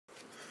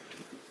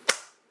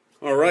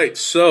All right,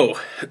 so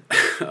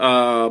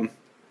I'm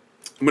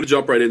going to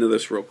jump right into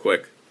this real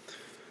quick.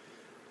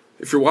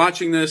 If you're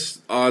watching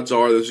this, odds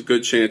are there's a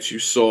good chance you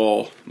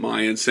saw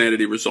my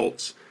insanity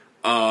results.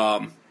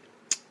 About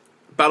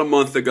a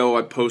month ago,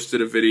 I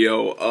posted a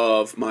video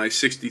of my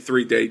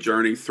 63-day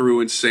journey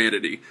through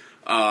insanity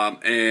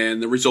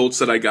and the results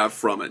that I got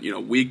from it. You know,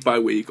 week by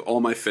week,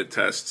 all my fit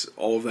tests,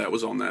 all of that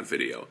was on that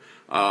video.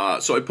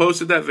 So I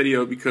posted that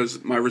video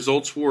because my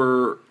results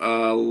were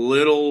a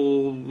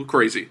little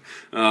crazy,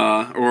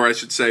 or I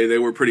should say they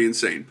were pretty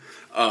insane.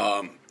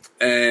 So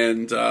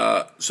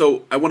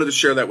I wanted to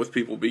share that with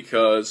people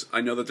because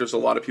I know that there's a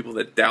lot of people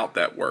that doubt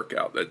that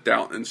workout, that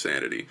doubt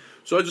insanity.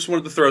 So I just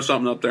wanted to throw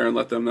something up there and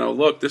let them know,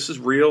 look, this is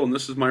real and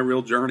this is my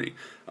real journey.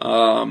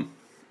 The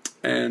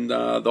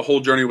whole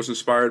journey was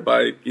inspired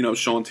by,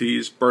 Shaun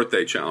T's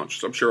birthday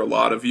challenge. So I'm sure a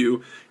lot of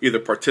you either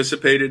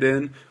participated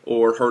in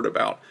or heard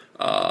about.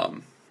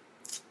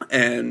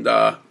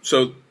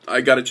 So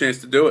I got a chance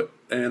to do it,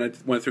 and I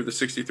went through the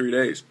 63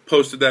 days,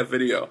 posted that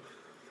video.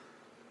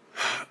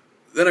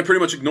 Then I pretty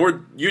much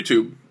ignored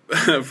YouTube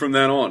from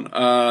then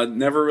on.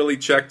 Never really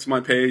checked my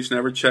page,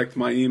 never checked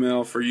my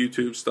email for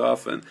YouTube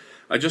stuff, and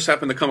I just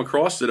happened to come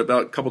across it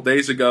about a couple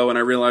days ago, and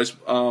I realized,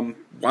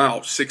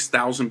 wow,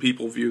 6,000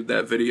 people viewed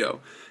that video,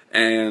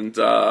 and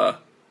I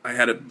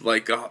had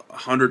like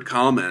 100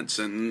 comments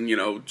and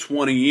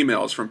 20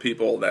 emails from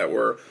people that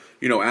were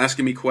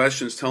asking me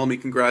questions, telling me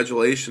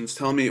congratulations,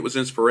 telling me it was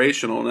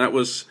inspirational, and that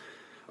was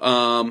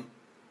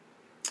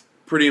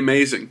pretty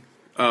amazing,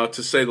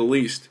 to say the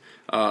least.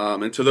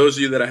 And to those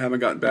of you that I haven't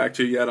gotten back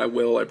to yet, I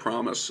will, I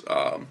promise.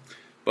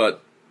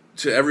 But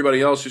to everybody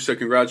else who said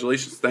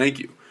congratulations, thank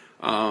you.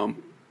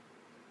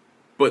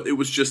 But it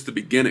was just the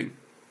beginning.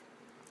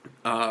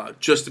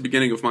 Just the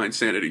beginning of my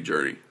insanity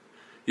journey.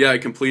 Yeah, I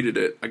completed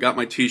it. I got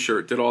my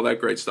t-shirt, did all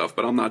that great stuff,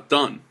 but I'm not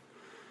done.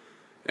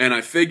 And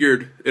I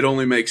figured it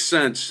only makes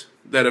sense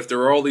that if there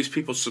are all these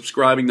people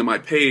subscribing to my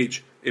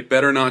page, it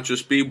better not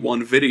just be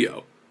one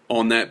video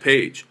on that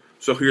page.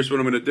 So here's what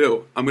I'm going to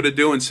do. I'm going to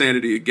do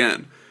insanity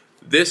again.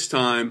 This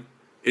time,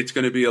 it's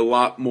going to be a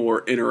lot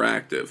more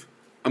interactive.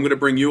 I'm going to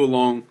bring you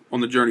along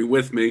on the journey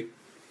with me,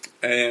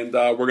 and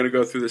we're going to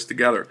go through this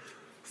together.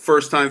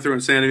 First time through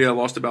insanity, I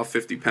lost about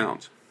 50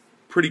 pounds.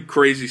 Pretty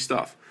crazy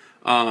stuff.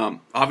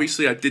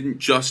 Obviously, I didn't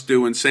just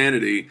do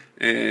insanity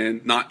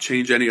and not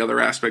change any other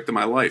aspect of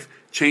my life.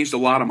 Changed a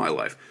lot of my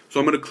life. So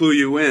I'm going to clue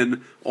you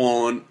in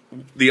on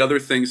the other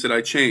things that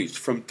I changed,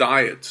 from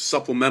diet to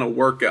supplemental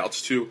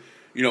workouts to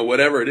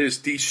whatever it is,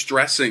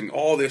 de-stressing,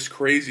 all this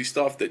crazy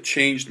stuff that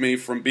changed me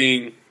from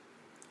being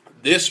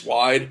this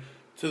wide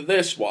to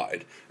this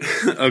wide.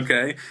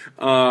 Okay?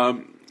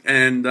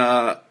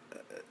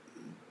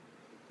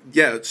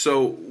 Yeah,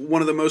 so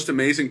one of the most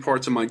amazing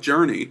parts of my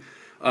journey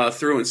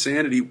through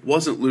insanity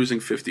wasn't losing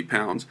 50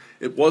 pounds.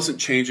 It wasn't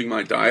changing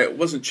my diet. It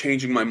wasn't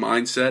changing my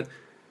mindset.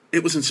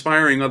 It was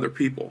inspiring other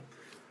people.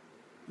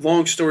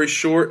 Long story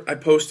short, I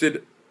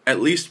posted at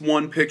least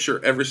one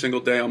picture every single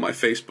day on my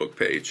Facebook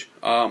page.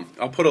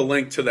 I'll put a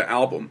link to the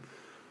album,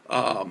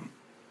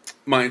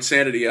 my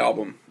Insanity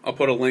album. I'll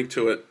put a link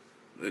to it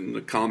in the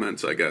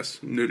comments, I guess.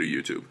 I'm new to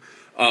YouTube.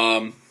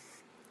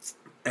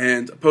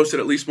 And I posted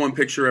at least one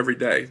picture every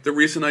day. The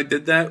reason I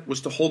did that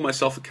was to hold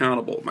myself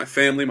accountable. My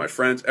family, my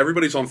friends,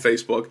 everybody's on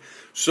Facebook.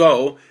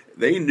 So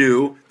they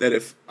knew that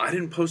if I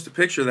didn't post a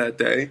picture that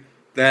day,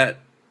 that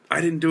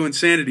I didn't do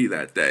insanity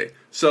that day.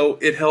 So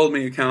it held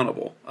me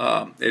accountable,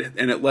 and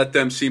it let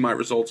them see my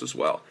results as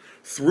well.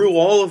 Through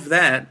all of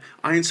that,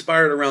 I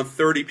inspired around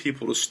 30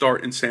 people to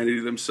start insanity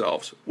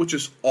themselves, which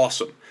is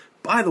awesome.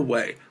 By the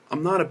way,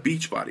 I'm not a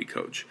Beachbody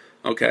coach,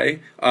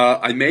 okay?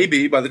 I may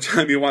be by the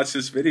time you watch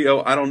this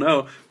video, I don't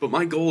know, but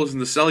my goal isn't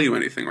to sell you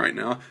anything right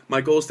now. My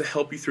goal is to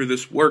help you through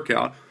this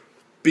workout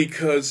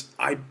because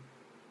I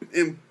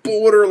am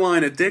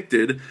borderline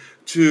addicted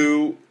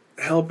to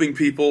helping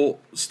people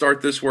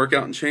start this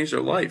workout and change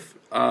their life.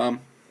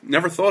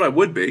 Never thought I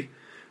would be,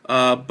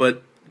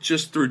 but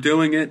just through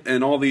doing it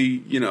and all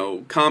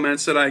the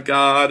comments that I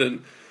got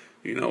and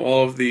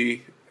all of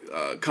the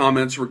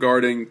comments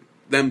regarding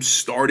them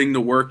starting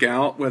to work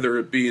out, whether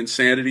it be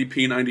insanity,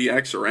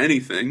 P90X, or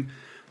anything,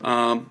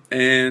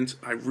 and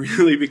I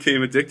really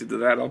became addicted to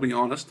that. I'll be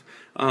honest,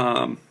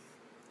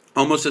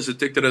 almost as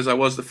addicted as I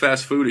was to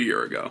fast food a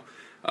year ago,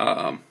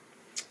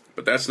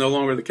 but that's no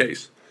longer the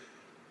case.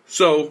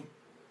 So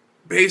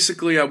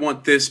basically, I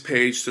want this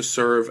page to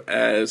serve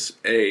as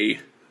an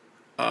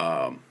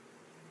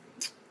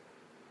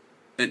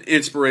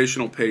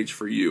inspirational page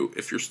for you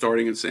if you're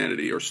starting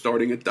insanity or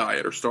starting a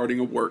diet or starting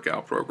a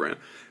workout program.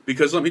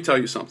 Because let me tell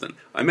you something,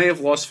 I may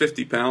have lost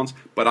 50 pounds,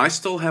 but I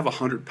still have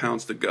 100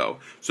 pounds to go.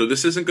 So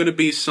this isn't going to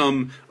be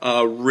some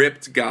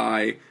ripped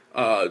guy,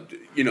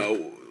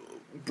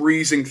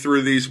 breezing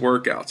through these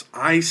workouts.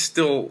 I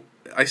still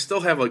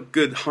have a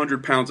good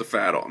 100 pounds of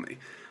fat on me.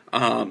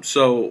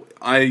 So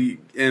I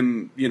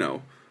am,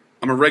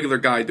 I'm a regular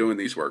guy doing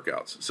these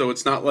workouts. So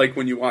it's not like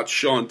when you watch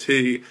Shaun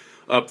T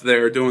up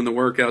there doing the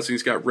workouts and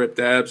he's got ripped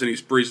abs and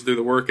he's breezing through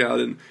the workout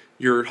and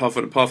you're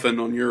huffing and puffing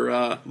on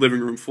your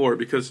living room floor,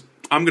 because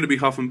I'm going to be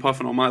huffing and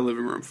puffing on my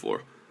living room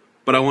floor.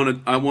 But I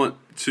want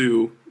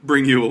to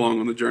bring you along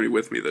on the journey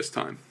with me this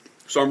time.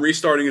 So I'm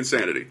restarting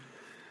Insanity.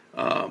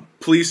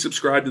 Please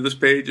subscribe to this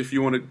page if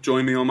you want to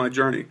join me on my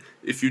journey.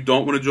 If you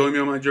don't want to join me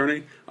on my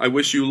journey, I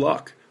wish you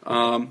luck.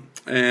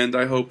 And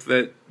I hope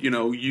that,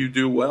 you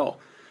do well.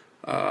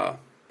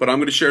 But I'm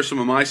going to share some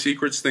of my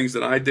secrets, things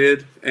that I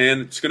did,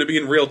 and it's going to be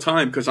in real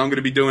time because I'm going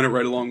to be doing it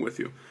right along with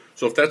you.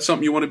 So if that's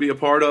something you want to be a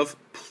part of,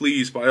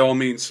 please, by all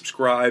means,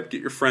 subscribe.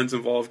 Get your friends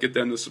involved. Get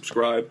them to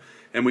subscribe,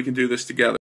 and we can do this together.